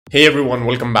Hey everyone,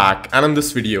 welcome back. And in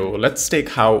this video, let's take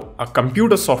how a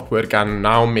computer software can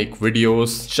now make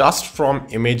videos just from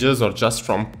images or just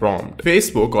from prompt.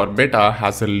 Facebook or Meta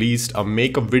has released a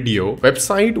make a video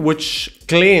website which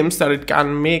claims that it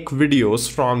can make videos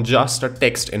from just a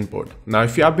text input. Now,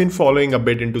 if you have been following a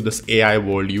bit into this AI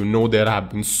world, you know there have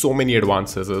been so many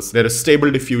advances. There is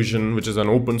Stable Diffusion, which is an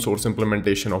open source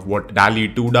implementation of what dall-e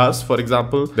 2 does, for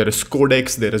example. There is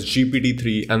Codex, there is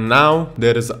GPT-3, and now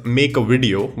there is Make a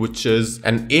Video, which is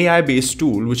an AI-based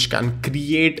tool which can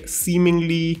create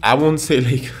seemingly, I won't say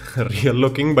like real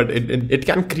looking, but it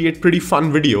can create pretty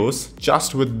fun videos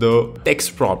just with the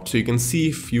text prompt. So you can see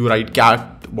if you write cat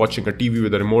watching a TV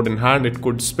with a remote in hand, it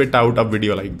could spit out a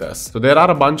video like this. So there are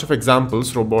a bunch of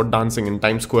examples, robot dancing in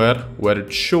Times Square, where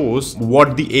it shows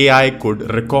what the AI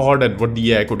could record and what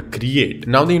the AI could create.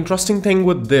 Now the interesting thing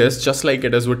with this, just like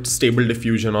it is with Stable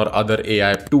Diffusion or other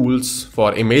AI tools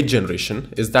for image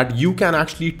generation, is that you can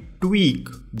actually tweak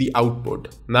the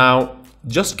output. Now,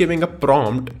 just giving a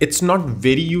prompt, it's not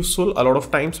very useful a lot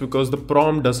of times because the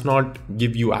prompt does not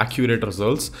give you accurate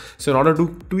results. So in order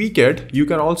to tweak it, you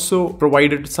can also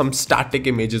provide it some static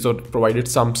images or provide it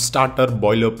some starter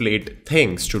boilerplate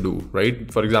things to do,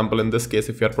 right? For example, in this case,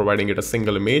 if you're providing it a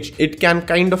single image, it can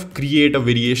kind of create a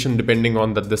variation depending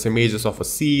on that this image is of a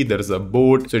sea, there is a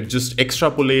boat. So it just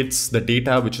extrapolates the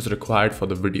data which is required for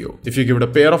the video. If you give it a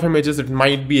pair of images, it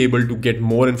might be able to get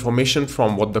more information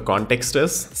from what the context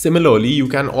is. Similarly, you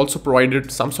can also provide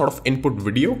it some sort of input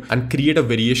video and create a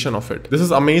variation of it. This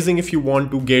is amazing if you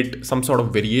want to get some sort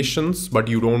of variations, but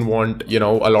you don't want, a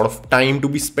lot of time to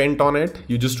be spent on it.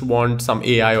 You just want some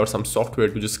AI or some software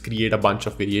to just create a bunch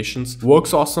of variations.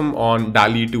 Works awesome on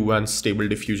dall-e 2 and Stable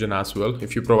Diffusion as well.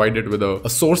 If you provide it with a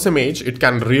source image, it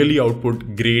can really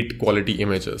output great quality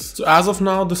images. So as of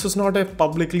now, this is not a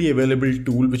publicly available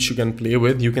tool which you can play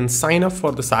with. You can sign up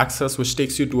for this access, which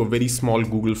takes you to a very small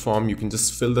Google form. You can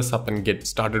just fill this up and get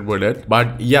started with it.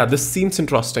 But yeah, this seems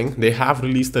interesting. They have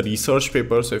released the research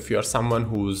paper. So if you're someone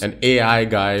who's an AI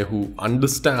guy who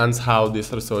understands how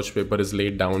this research paper is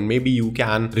laid down, maybe you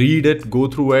can read it, go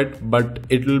through it, but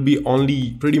it will be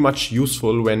only pretty much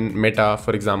useful when Meta,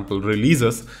 for example,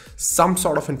 releases some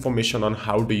sort of information on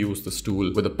how to use this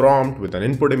tool with a prompt, with an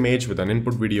input image, with an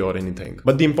input video or anything.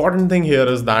 But the important thing here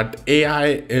is that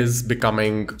AI is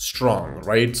becoming strong,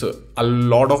 right? So a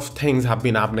lot of things have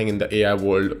been happening in the AI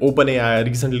world. OpenAI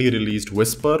recently released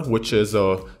Whisper, which is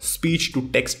a speech to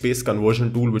text based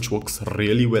conversion tool which works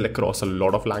really well across a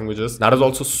lot of languages. That is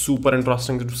also super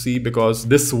interesting to see because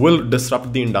this will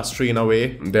disrupt the industry in a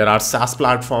way. There are SaaS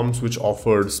platforms which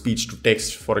offered speech to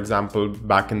text, for example,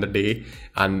 back in the day.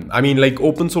 And I mean, like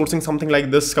open sourcing something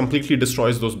like this completely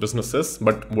destroys those businesses,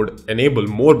 but would enable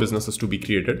more businesses to be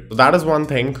created. So that is one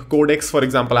thing. Codex, for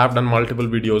example, I've done multiple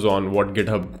videos on what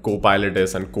GitHub Copilot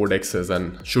is and Codex is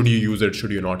and should you use it,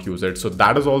 should you not use it. So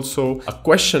that is also a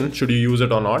question, should you use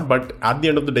it or not? But at the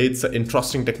end of the day, it's an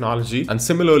interesting technology. And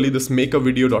similarly, this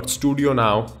makeavideo.studio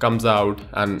now comes out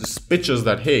and pitches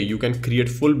that, hey, you can create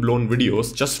full-blown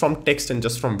videos just from text and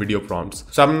just from video prompts.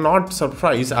 So I'm not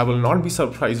surprised. I will not be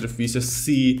surprised if we just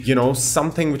see,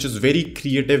 something which is very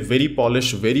creative, very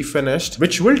polished, very finished,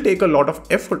 which will take a lot of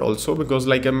effort also because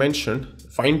like I mentioned,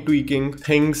 fine tweaking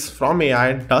things from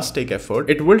AI does take effort.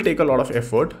 It will take a lot of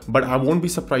effort, but I won't be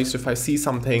surprised if I see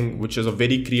something which is a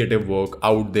very creative work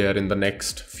out there in the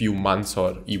next few months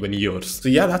or even years. So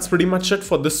yeah, that's pretty much it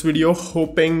for this video.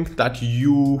 Hoping that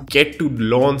you get to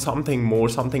learn something more,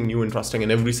 something new, interesting in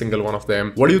every single one of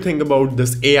them. What do you think about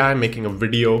this AI making a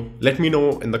video? Let me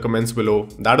know in the comments below.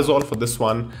 That is all for this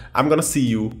one. I'm gonna see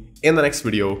you in the next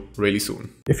video really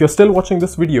soon. If you're still watching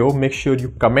this video, make sure you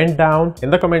comment down in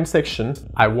the comment section,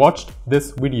 I watched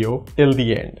this video till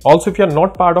the end. Also, if you're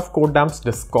not part of CodeDamm's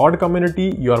Discord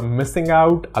community, you're missing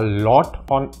out a lot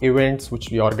on events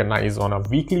which we organize on a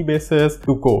weekly basis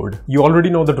to code. You already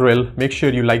know the drill. Make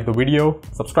sure you like the video,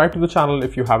 subscribe to the channel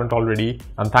if you haven't already,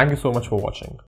 and thank you so much for watching.